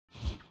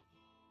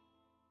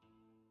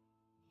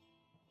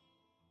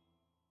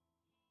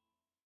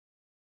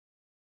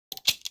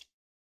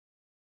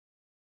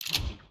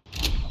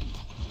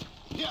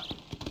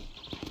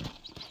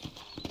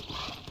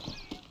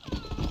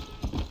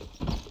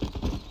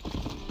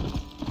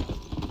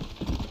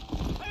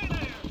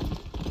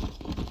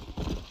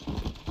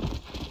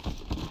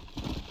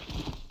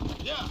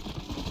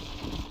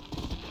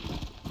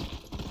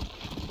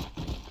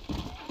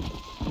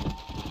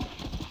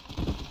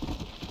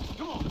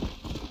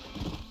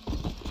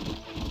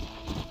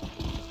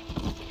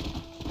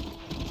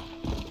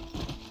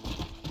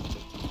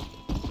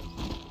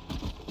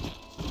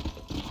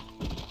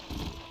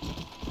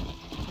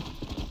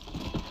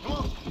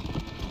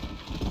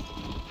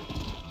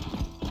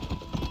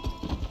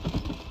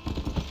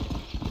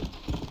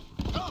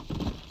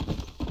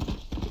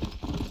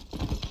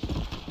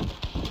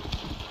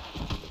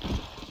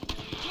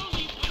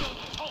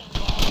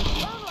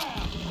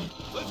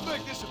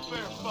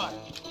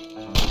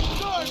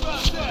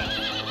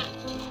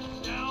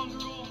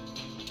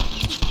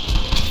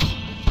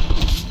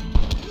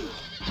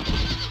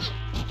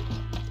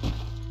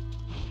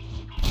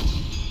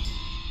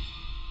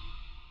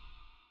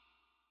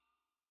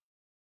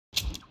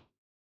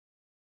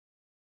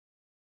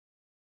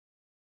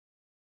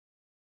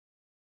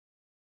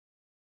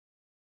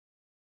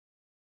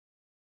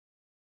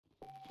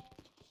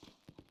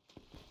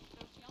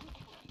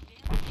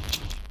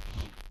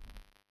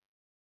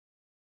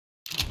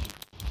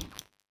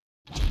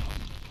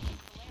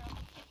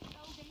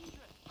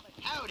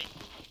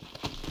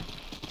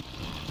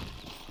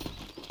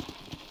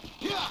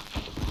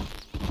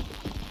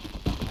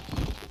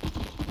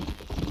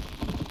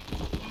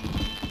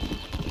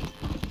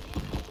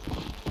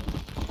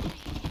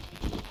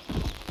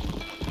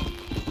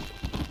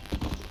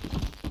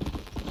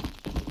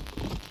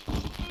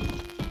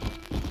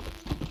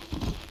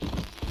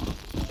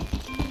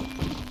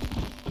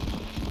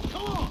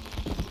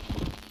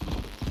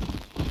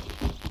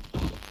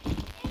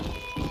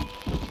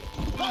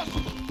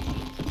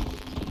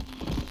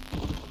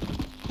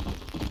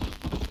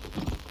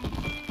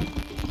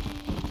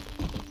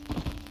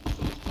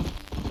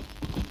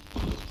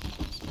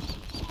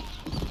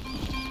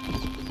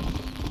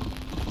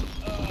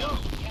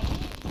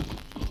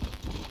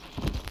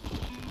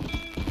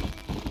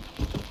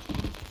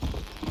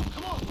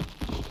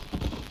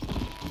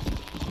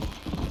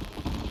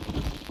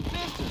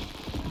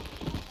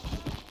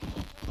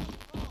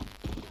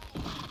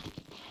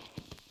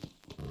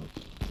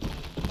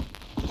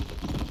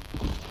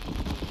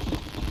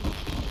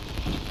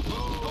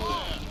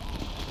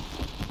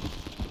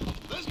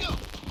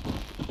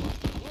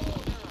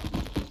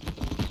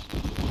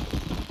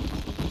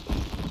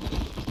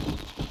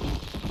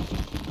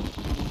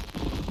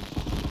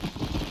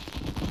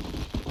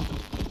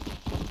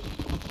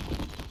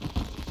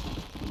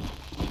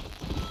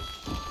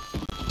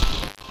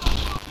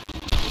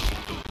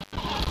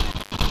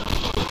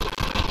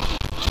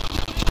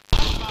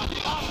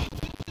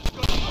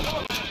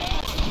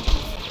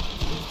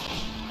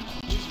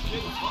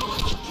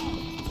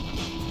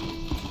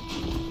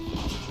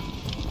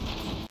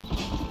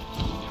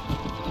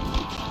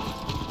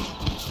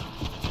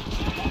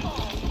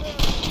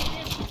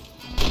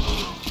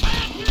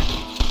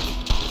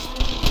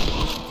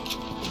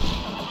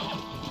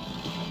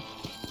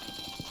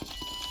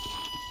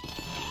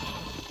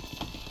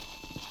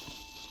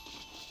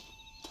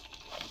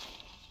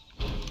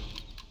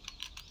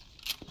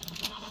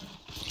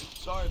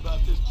Sorry about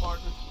this,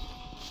 partner.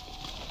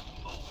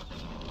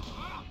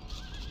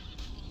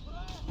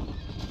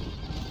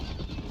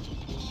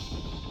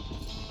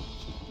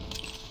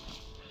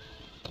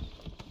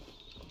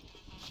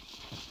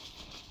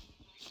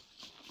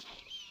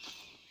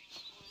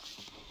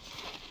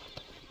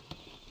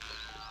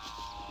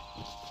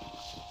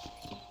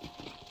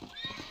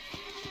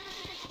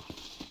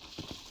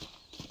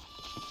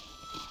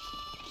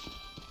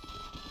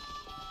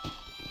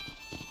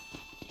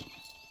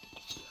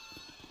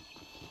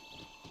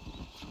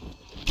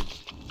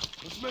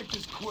 Let's make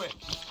this quick.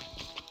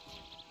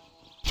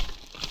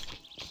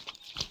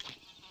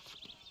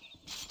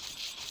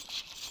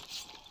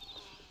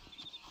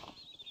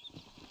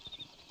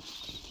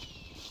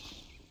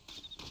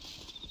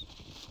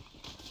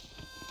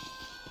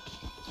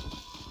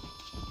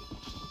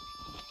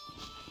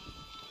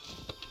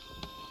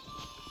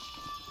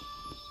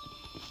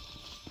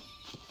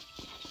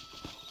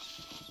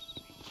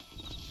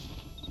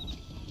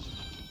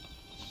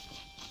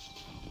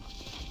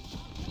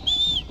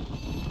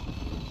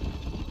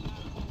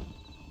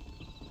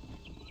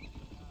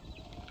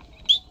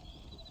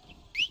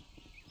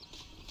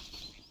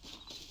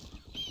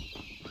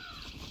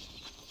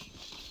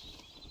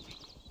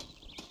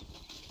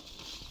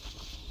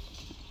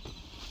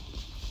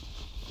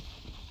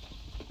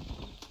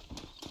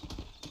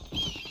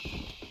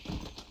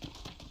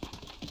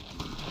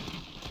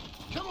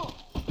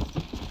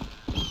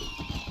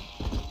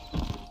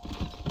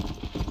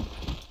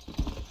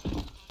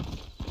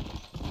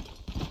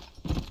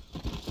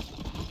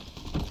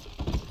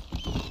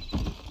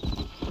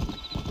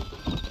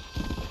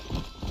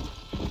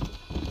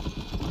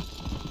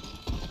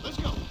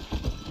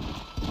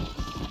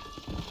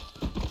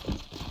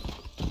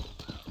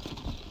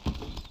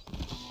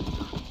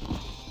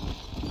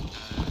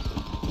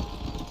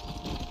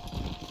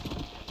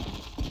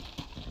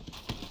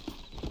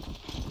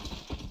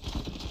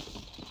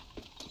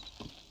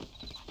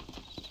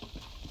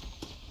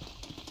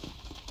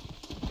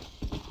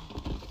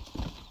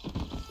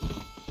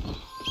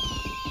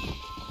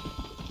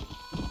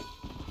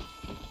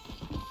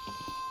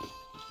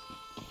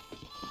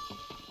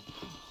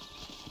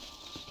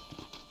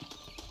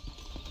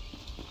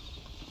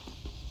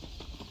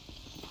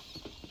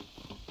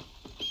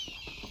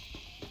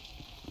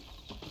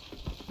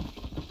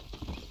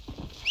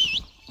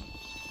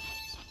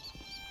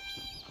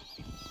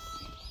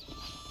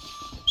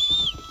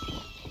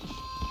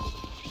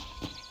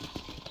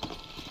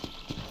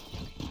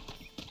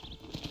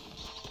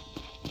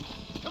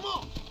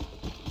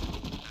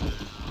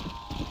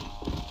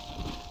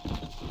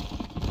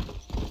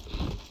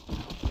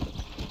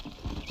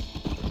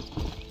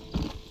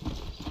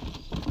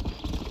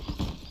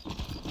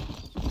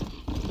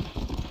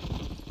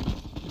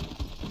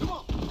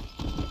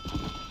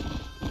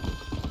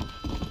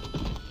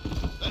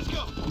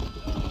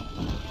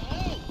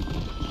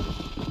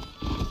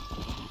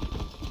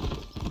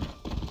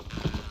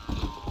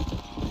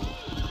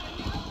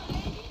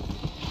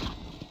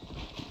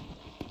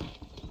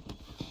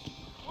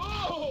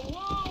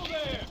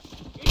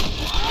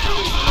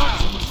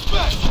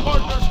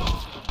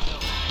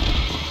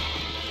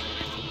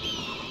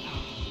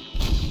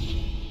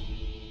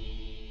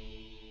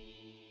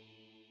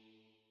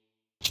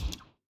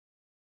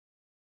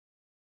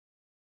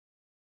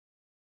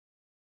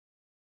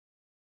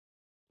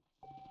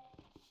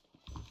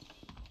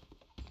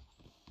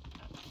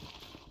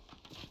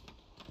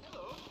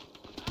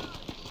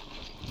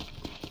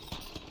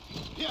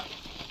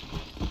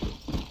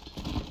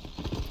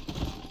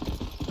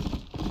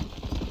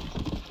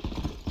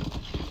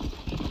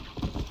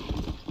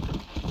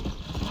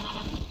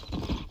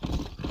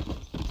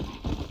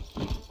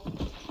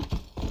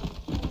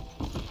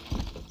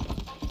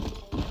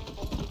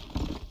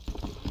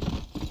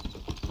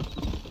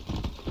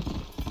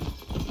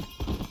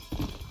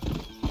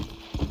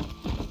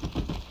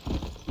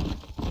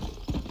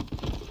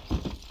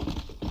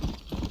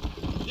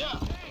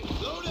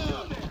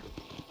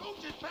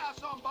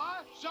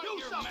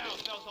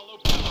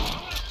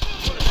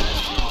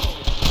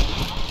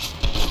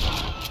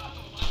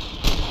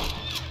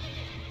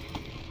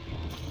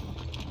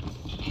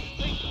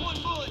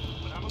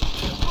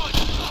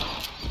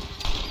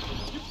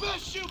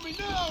 me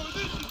now or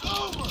this is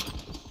over!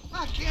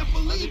 I can't I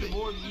believe need it.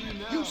 more than you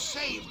now. You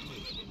saved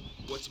me.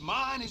 What's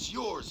mine is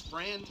yours,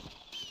 friend.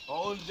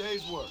 All in a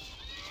day's work.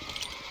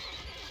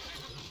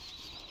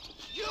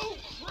 You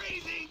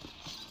crazy!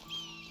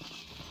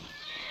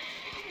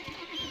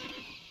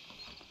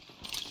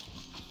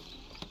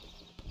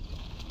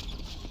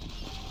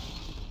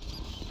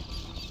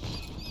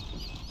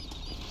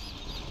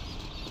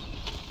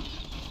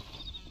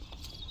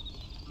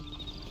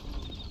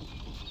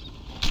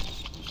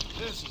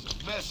 This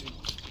is a messy one.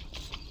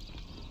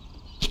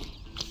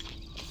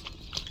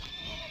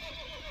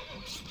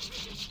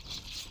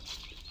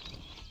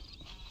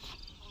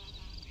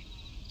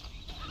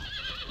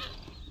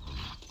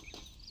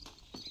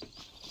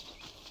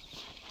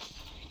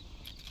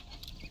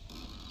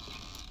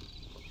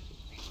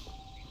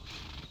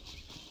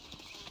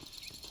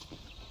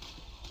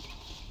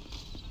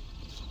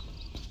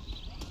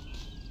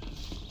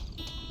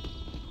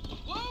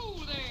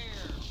 Whoa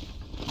there!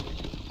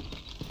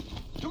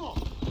 Come on.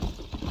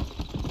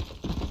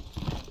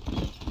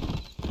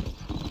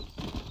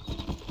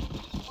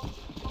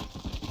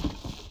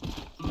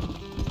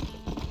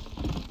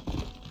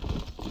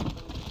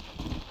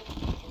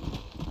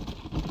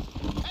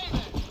 Hey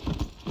there!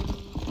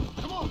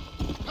 Come on.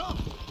 Come.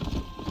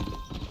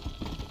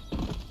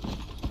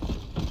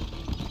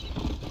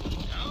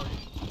 Howdy.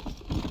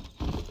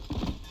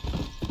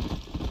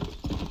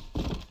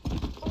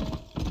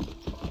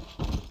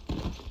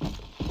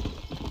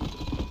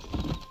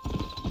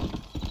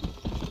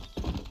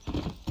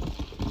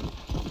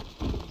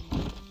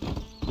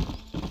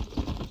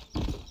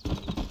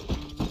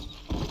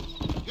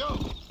 Go.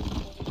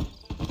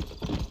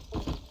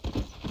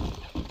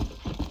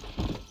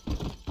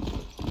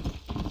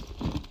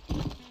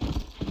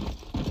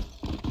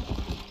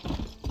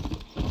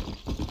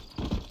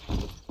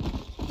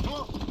 Come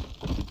on.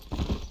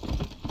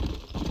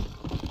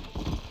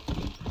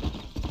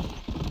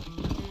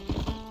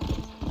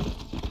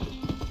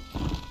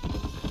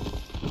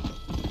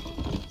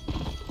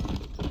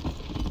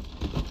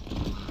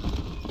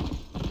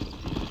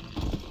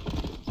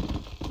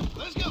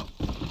 Let's go.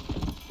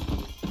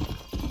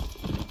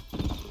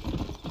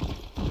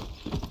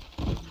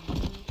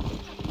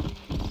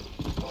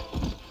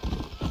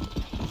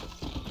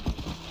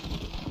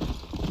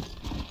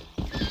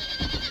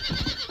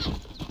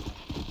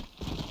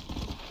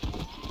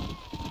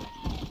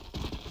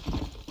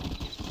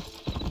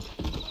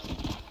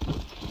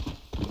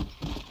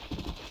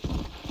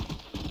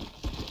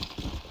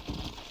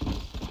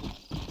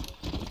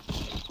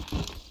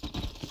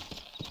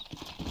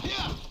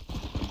 Yeah.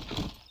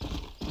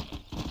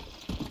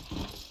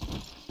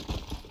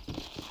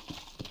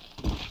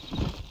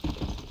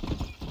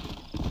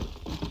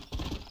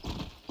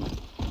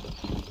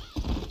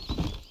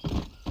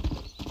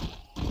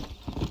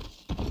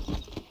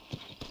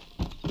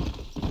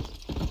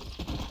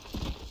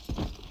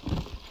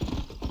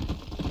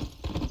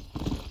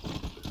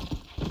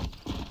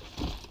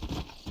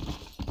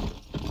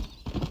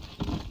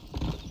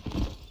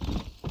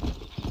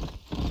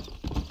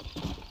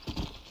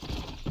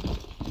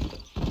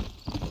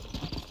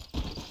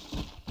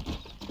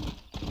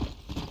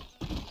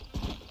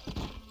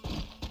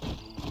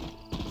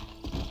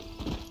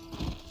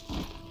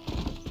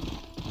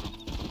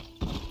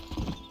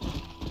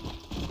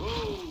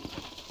 Whoa.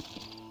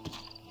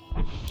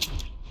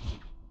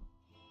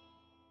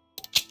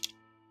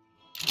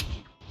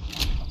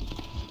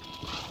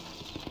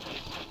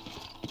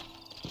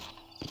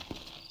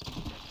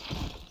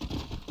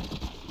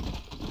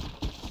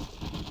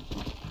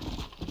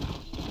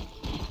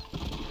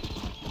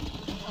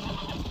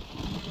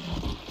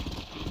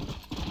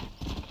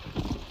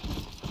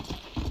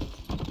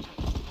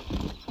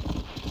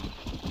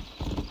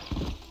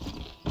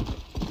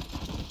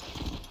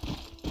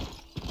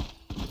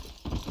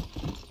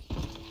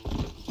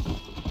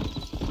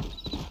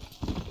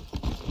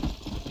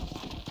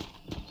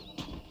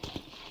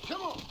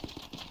 Come on.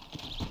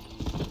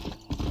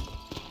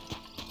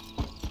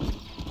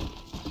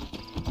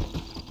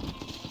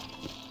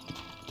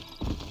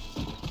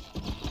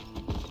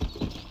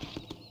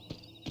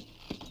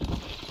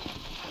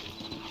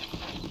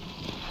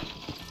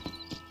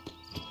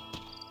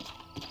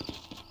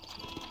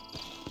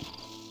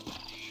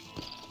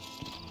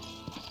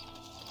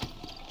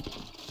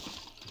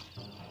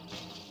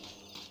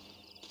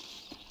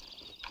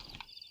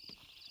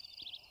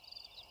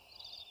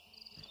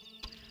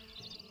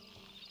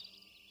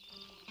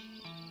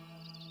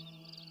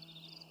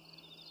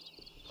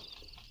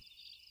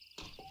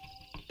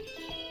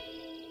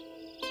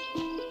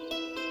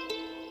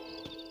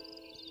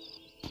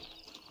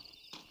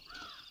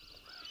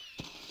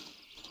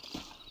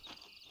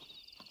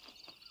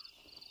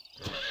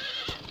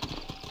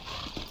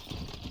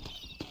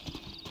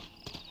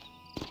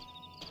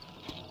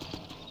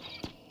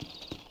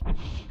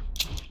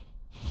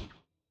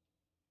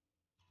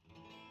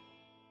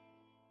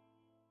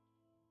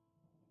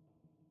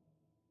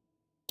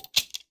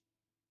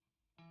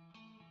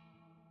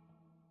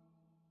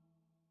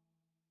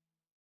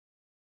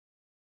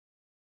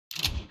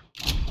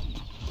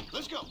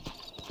 Let's go.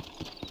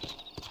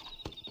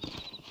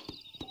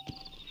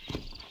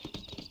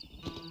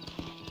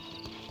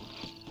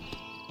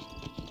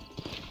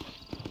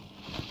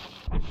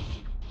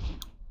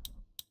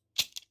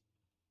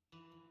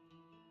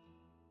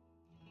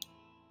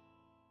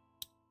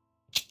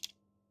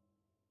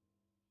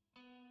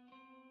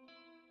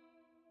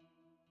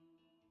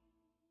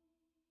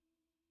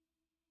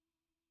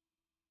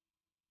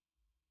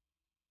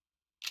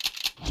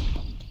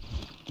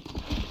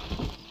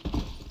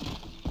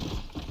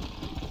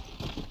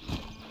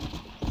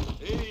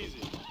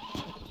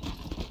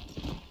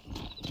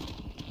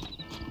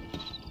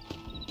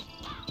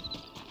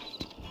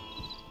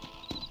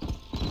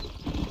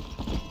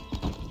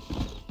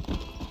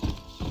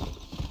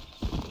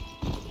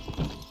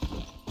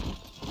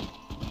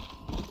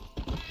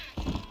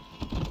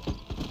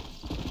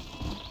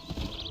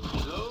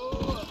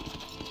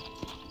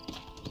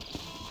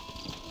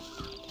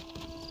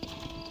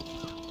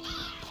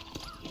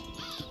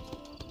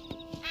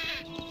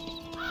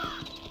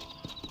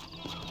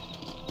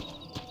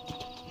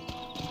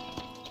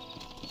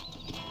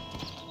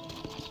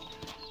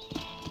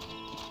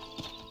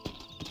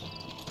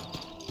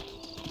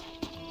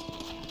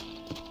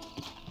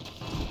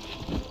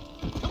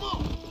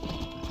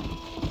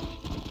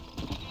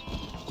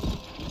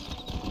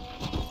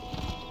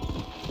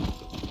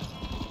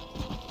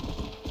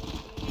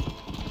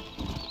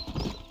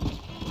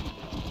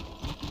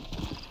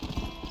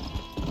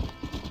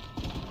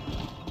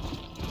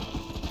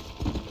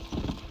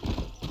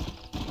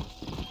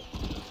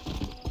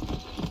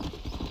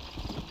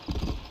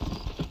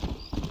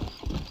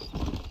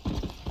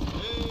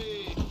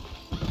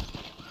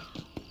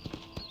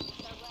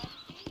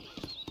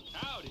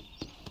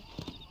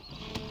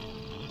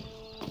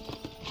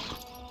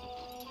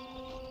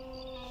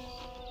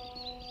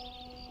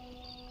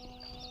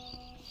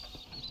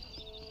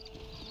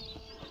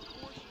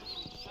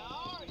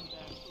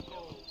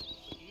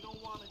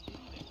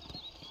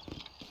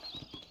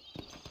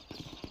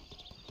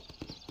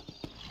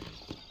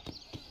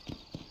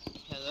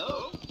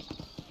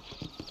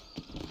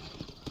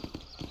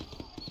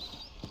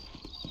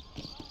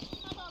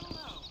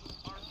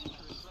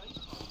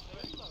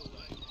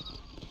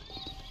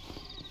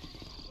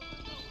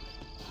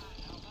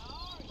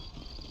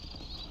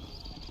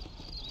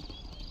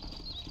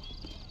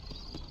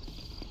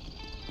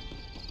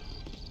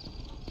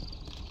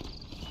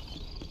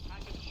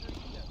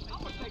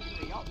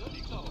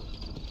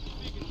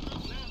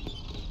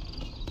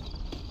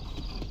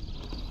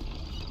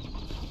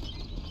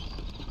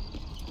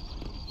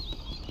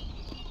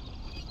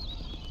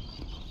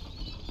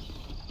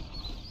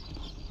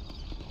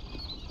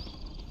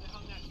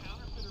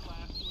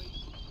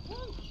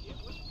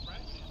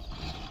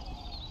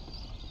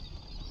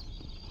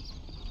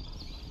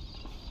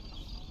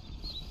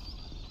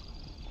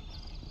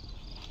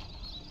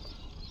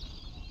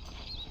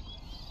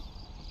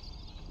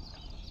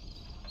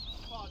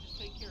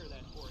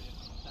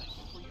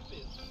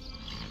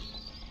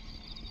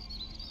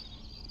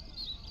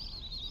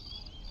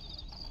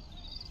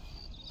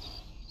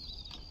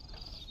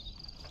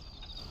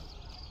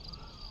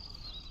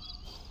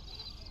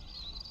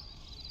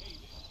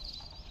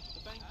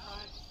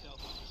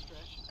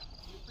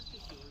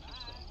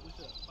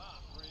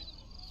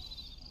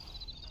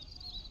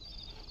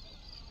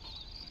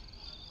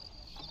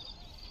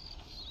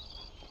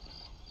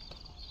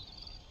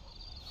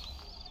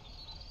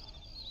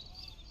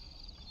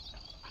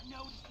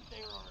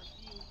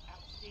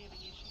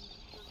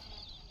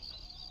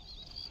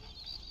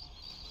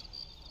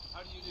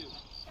 you do?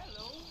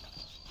 Hello.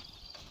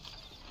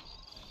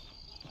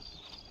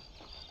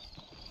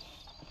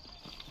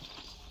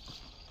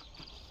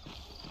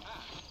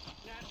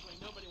 Naturally,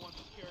 nobody wants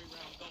to carry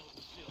around gold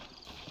and silver.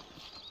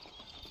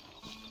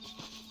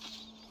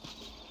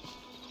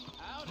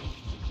 Howdy.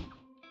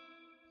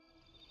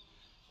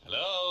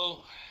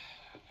 Hello?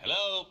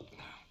 Hello?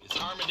 It's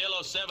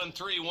Armadillo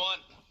 731.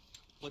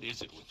 What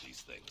is it with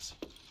these things?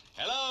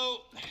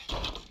 Hello?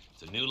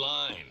 It's a new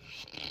line.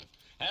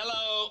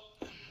 Hello?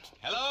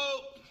 Hello?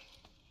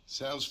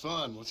 Sounds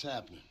fun. What's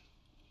happening?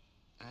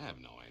 I have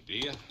no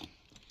idea.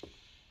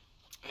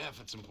 Yeah, if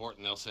it's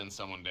important, they'll send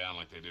someone down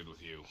like they did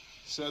with you.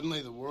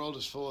 Suddenly, the world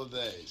is full of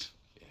days.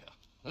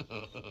 Yeah.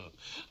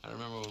 I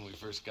remember when we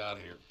first got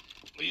here.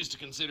 We used to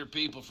consider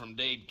people from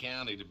Dade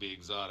County to be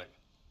exotic.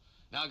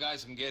 Now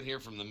guys can get here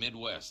from the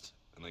Midwest,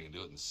 and they can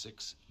do it in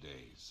 6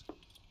 days.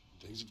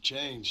 Things have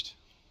changed.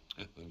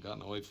 They've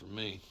gotten away from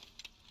me.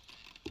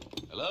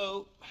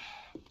 Hello?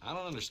 I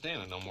don't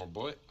understand it no more,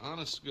 boy.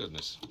 Honest to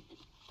goodness.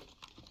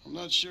 I'm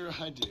not sure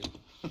I do.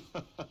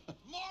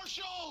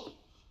 Marshall!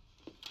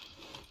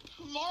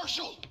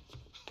 Marshall!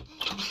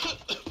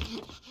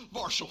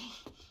 Marshall!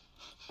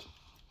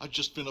 I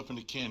just been up in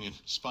the canyon,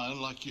 spying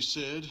like you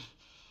said.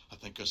 I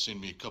think I seen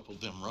me a couple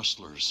of them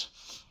rustlers.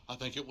 I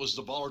think it was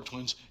the Bollard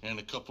twins and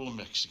a couple of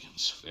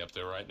Mexicans. They up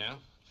there right now?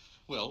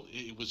 Well,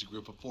 it was a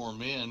group of 4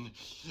 men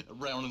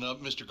rounding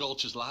up Mr.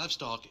 Gulch's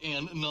livestock,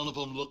 and none of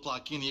them looked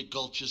like any of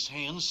Gulch's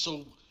hands,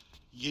 so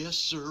yes,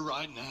 sir,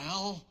 right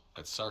now.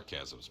 That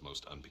sarcasm's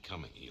most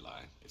unbecoming,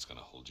 Eli. It's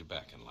gonna hold you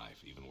back in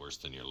life, even worse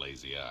than your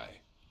lazy eye.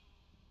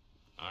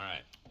 All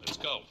right, let's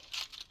go.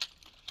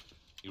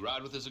 You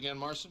ride with us again,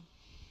 Marson?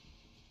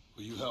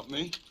 Will you help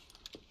me?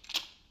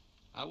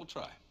 I will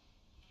try.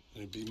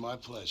 It'd be my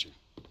pleasure.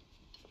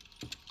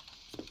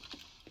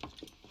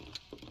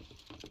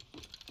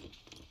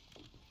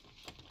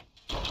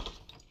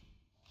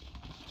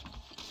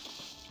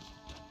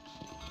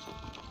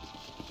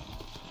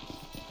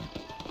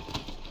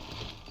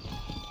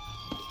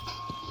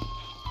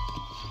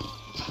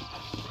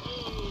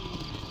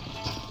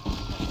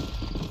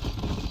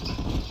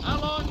 How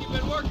long you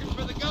been working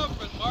for the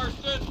government,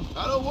 Marston?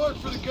 I don't work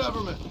for the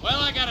government. Well,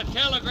 I got a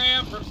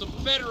telegram from some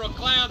federal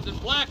clowns in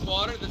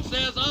Blackwater that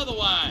says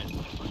otherwise.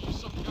 Are you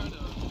some kind of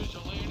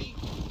vigilante?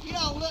 You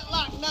don't look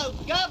like no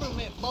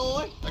government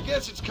boy. I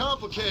guess it's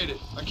complicated.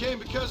 I came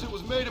because it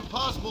was made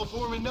impossible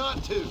for me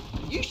not to.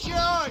 You sure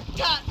are a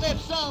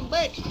tight-lipped son of a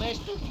bitch,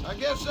 mister. I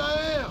guess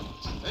I am.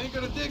 Ain't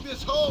gonna dig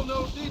this hole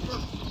no deeper.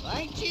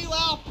 Ain't you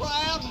all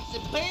proud and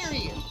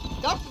superior?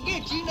 Don't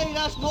forget you need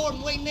us more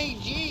than we need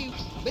you.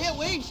 Bill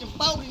Williamson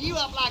folded you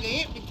up like an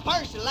empty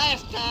purse the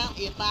last time,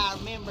 if I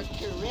remember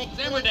correctly.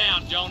 Simmer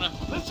down, Jonah.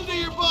 Listen to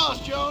your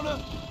boss,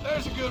 Jonah.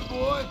 There's a good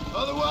boy.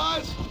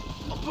 Otherwise,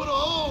 I'll put a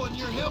hole in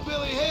your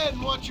hillbilly head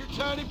and watch your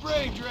tiny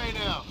brain drain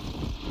out.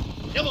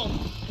 Come on.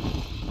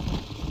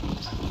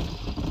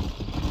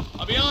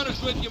 I'll be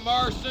honest with you,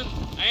 Marston.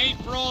 I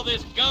ain't for all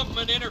this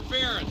government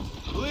interference.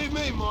 Believe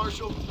me,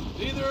 Marshal,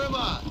 neither am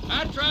I.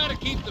 I try to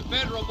keep the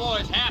federal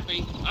boys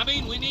happy. I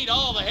mean, we need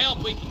all the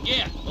help we can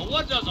get. But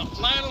what does a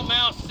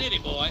flannel-mouthed city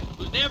boy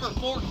who's never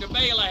forked a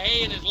bale of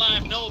hay in his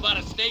life know about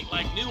a state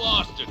like New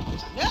Austin?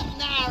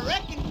 Nothing, I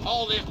reckon.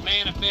 All this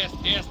manifest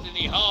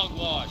destiny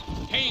hogwash,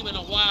 taming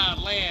a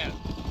wild land.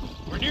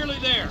 We're nearly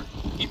there.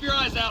 Keep your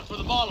eyes out for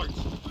the Bollards.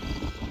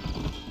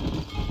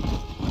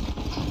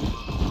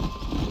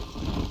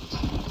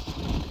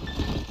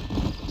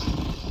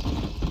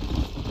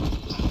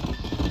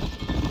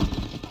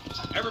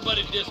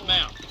 Everybody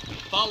dismount.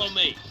 Follow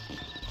me.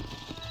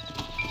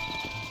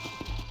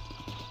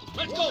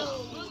 Let's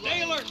go.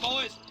 Stay alert,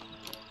 boys.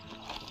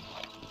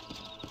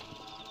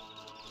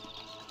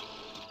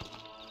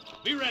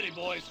 Be ready,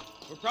 boys.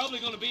 We're probably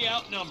going to be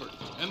outnumbered.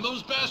 And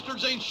those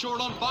bastards ain't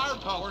short on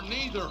firepower,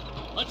 neither.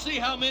 Let's see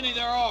how many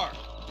there are.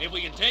 If we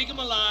can take them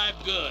alive,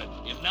 good.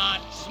 If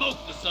not, smoke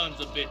the sons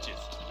of bitches.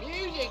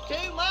 Music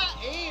to my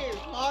ears,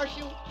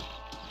 Marshal.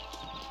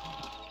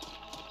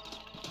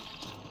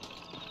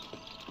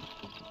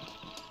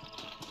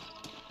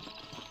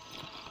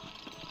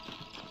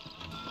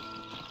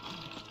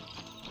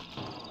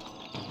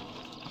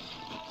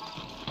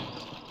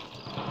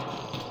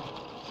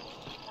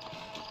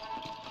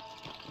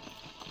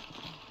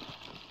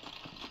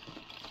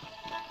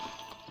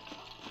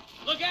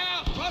 Look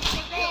out! Rush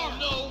the guard!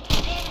 No.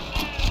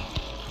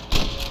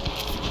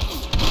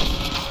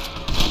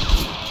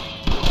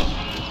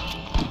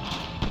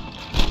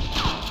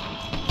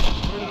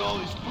 Where did all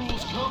these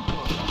fools come from?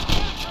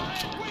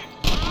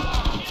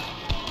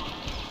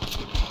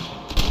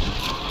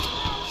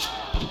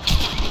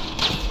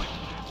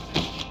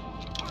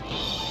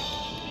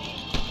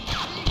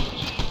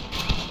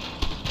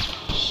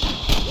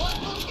 What's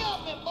for the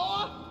government,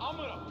 boy? I'm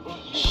gonna put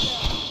you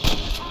down.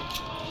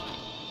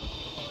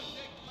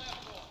 Take the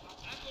left one.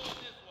 I'm going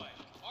this way.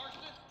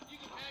 Marston, you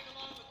can tag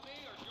along with me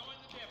or join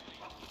the deputy.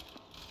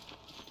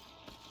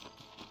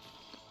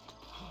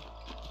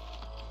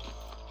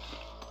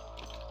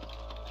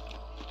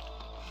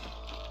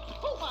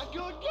 Oh, my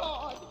good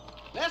God.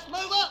 Let's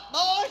move up,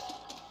 boys.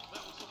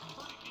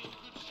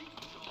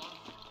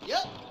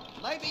 Yep.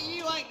 Maybe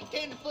you ain't the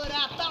tenderfoot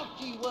I thought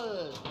you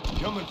was.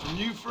 Coming from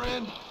you,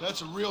 friend,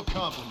 that's a real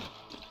compliment.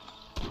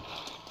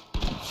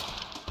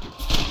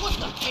 What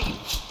the heck?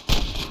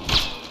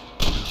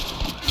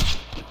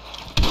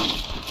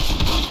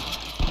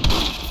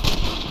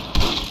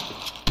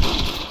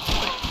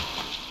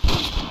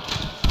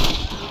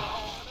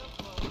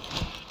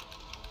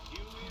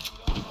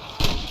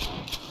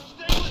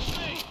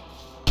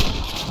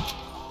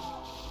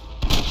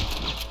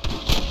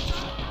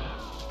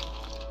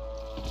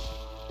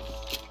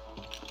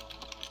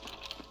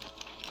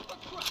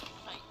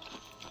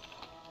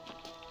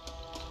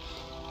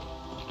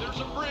 There's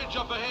a bridge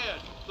up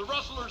ahead. The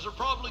rustlers are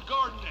probably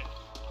guarding it.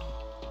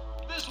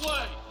 This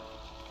way.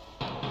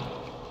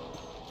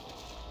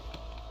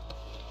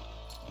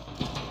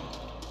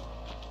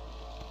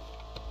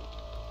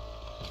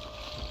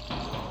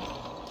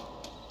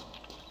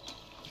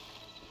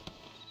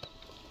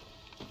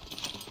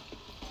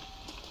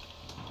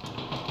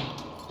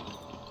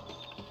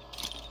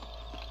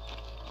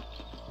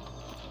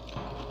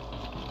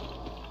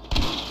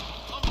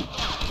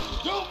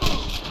 Don't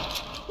move!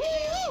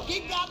 Woo!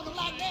 Keep dropping them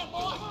like that,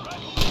 boy.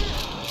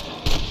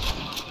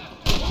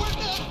 We're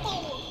done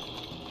for.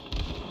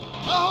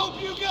 I hope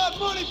you got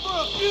money for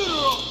a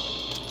funeral!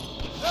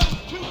 That's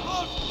too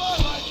close to my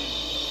liking.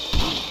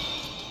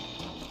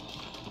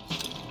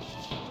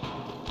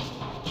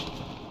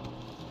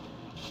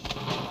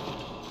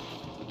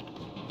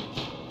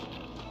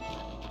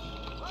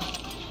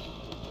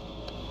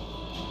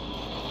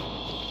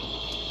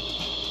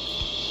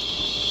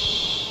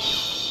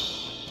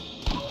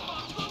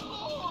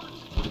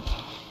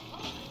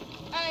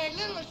 Hey,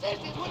 little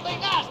assistance would be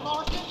nice,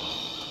 Marston.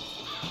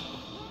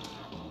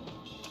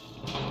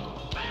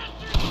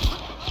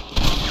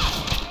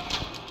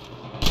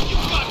 You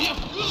got him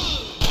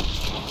good.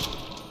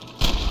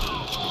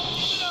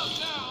 Keep it up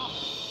now.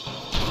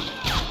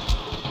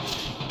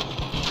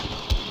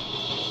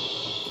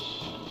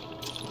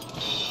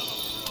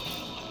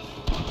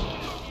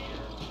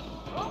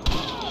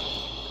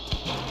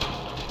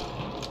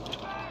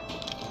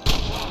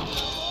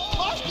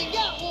 Marston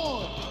got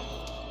one.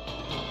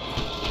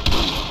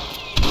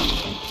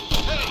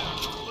 Hey,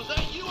 was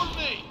that you or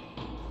me?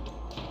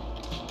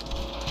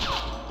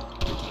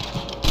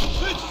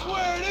 Let's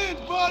swear it in,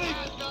 buddy!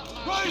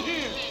 Right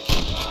here!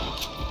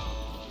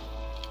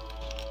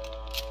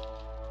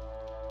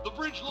 The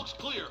bridge looks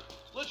clear.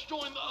 Let's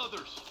join the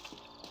others.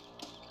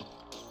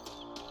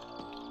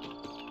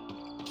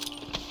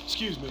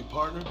 Excuse me,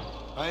 partner.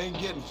 I ain't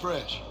getting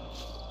fresh.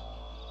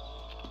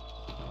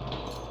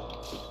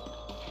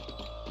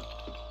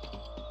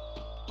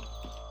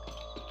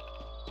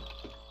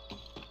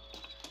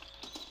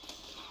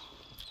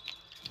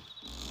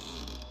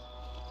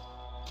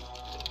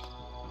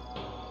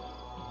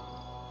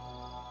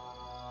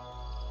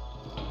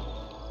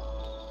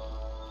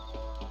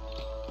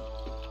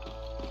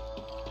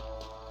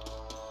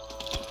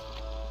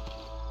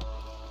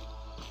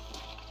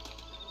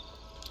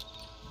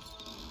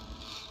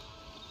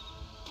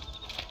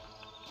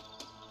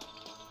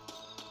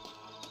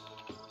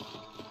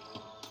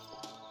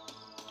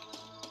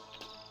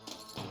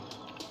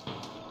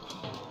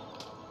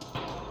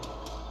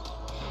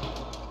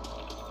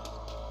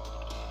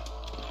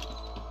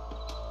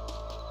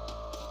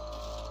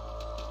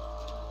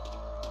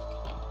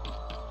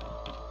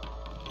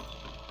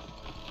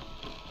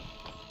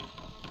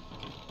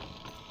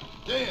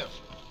 Damn,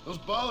 those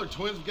Bollard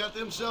twins have got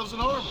themselves an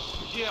army.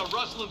 Yeah,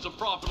 rustling's a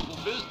profitable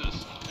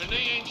business, and they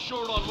ain't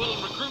short on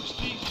willing recruits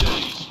these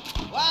days.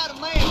 Why'd a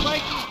man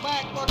break his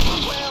back working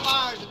 12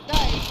 hours a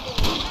day?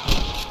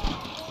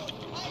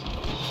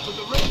 But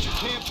the rancher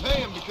can't pay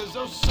him because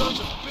those sons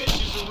of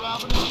bitches are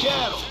robbing his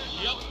cattle.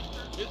 Yep,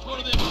 it's one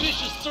of them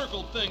vicious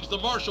circle things the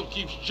marshal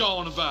keeps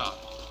jawing about.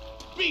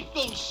 Beat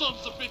those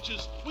sons of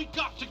bitches. We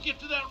got to get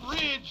to that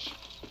ridge.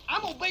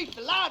 I'm gonna beat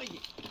the lot of you.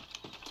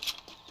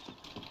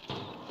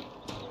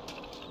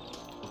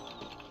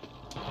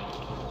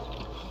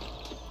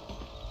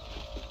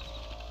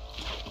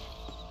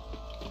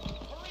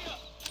 Hurry up.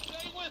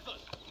 Stay with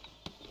us.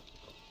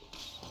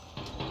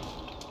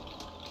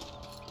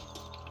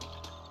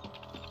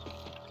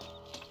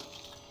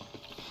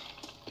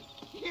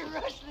 Your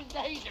rustling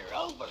days are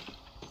over.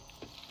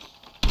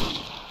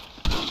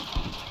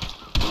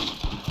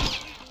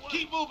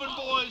 Keep moving,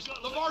 boys.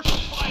 The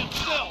marshal's by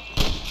himself.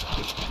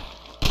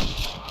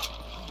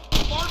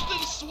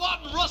 Marston's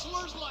swatting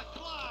rustlers like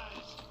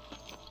flies.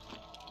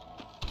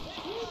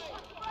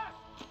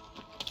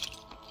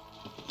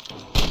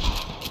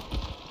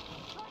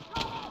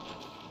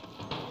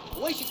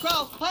 We should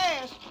cross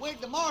paths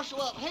with the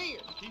marshal up here.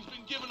 He's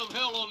been giving them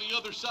hell on the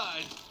other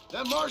side.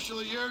 That marshal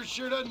of yours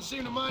sure doesn't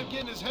seem to mind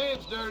getting his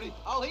hands dirty.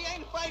 Oh, he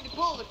ain't afraid to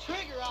pull the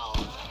trigger all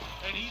right.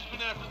 And he's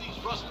been after these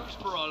rustlers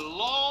for a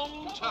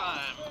long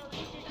time.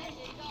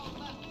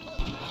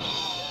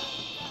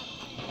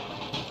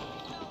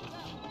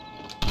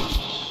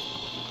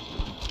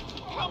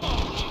 Come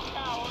on, you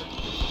coward!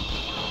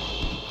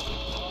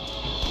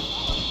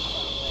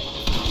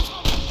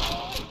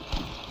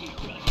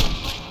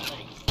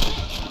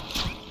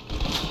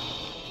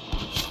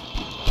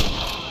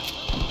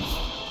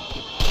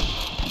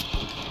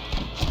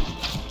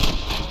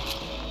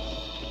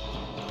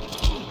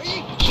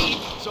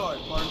 Sorry,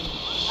 partner.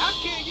 I'll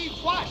kill you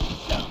twice, you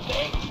son of a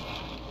bitch.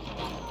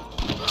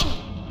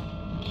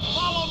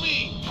 Follow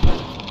me!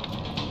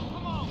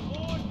 Come on,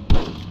 boy.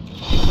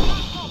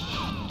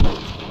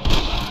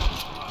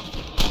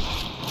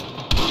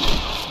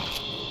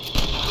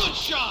 Good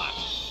shot!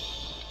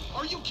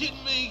 Are you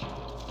kidding me?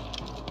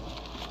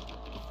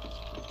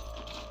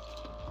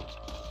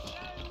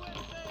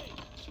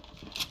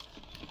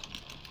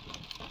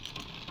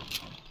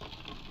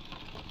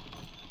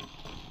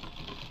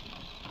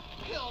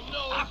 Hell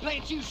no! I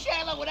plant you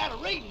shallow without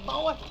a reading,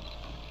 boy.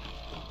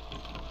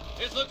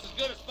 This looks as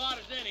good a spot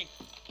as any.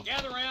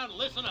 Gather around and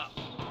listen up.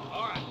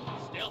 All right,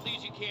 stealthy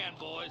as you can,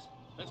 boys.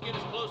 Let's get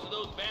as close to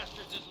those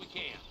bastards as we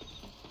can.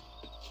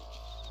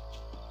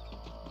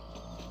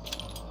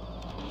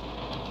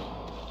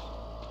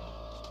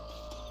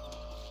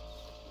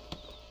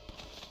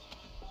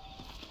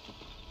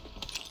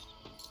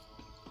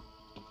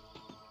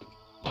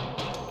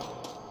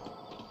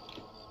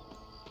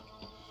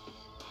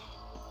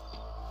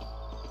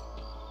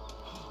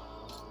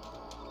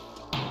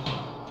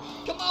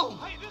 Come on.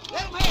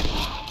 Let him have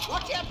it.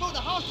 Watch out for the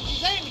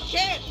hostages and the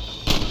cat.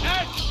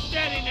 That's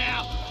steady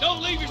now.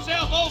 Don't leave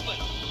yourself open.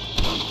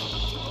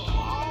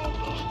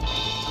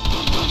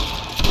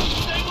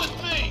 Stay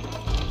with me!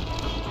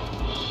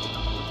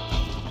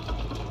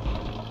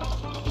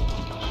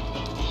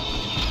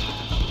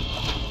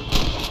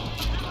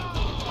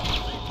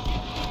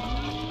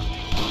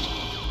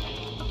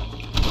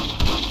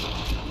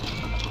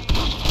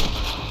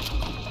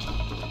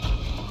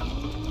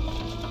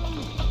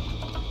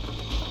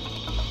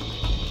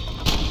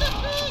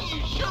 You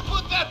sure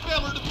put that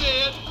fella to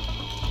bed.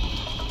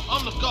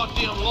 I'm the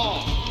goddamn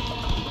law.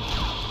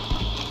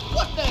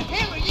 What the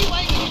hell are you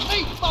aiming at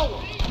me for?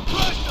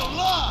 Crushed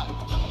alive!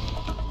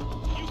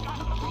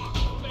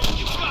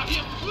 You got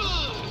him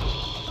good.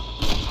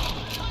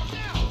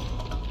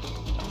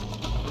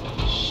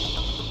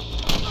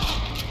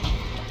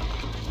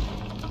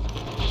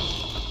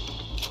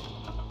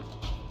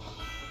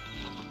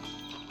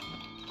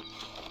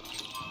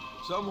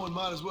 Someone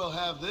might as well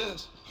have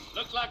this.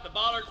 Looks like the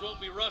Bollards won't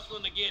be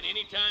rustling again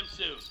anytime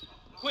soon.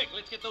 Quick,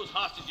 let's get those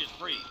hostages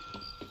free.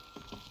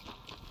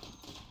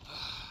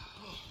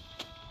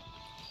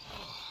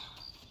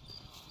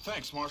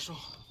 Thanks, Marshal.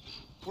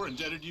 We're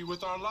indebted to you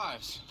with our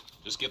lives.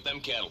 Just get them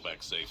cattle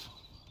back safe.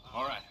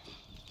 All right.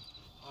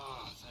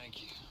 Oh,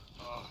 thank you.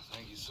 Oh,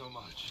 thank you so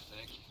much.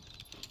 Thank you.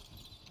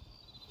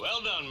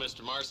 Well done,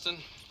 Mr. Marston.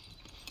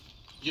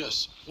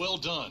 Yes, well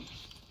done.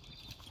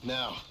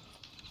 Now,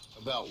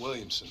 about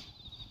Williamson.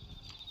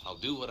 I'll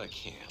do what I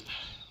can.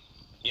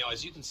 You know,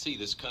 as you can see,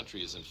 this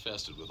country is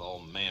infested with all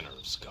manner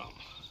of scum.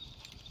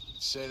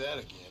 Say that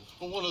again.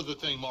 Well, one other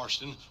thing,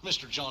 Marston.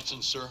 Mr.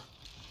 Johnson, sir.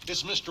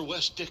 It's Mr.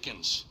 Wes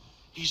Dickens.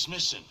 He's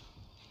missing.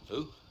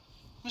 Who?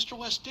 Mr.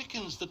 Wes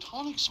Dickens, the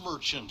tonics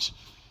merchant.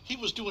 He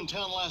was due in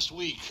town last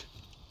week.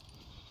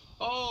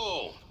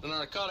 Oh, the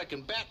narcotic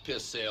and bat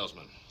piss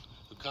salesman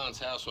who cons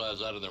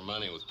housewives out of their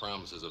money with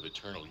promises of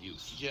eternal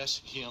youth.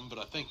 Yes, him, but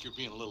I think you're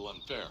being a little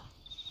unfair.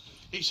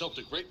 He's helped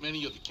a great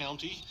many of the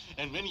county,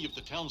 and many of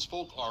the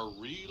townsfolk are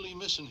really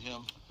missing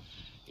him.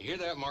 You hear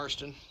that,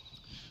 Marston?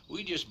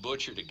 We just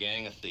butchered a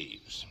gang of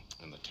thieves,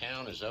 and the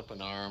town is up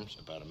in arms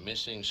about a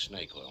missing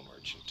snake oil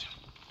merchant.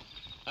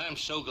 I am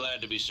so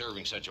glad to be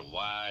serving such a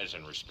wise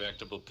and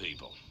respectable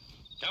people.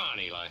 Come on,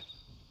 Eli.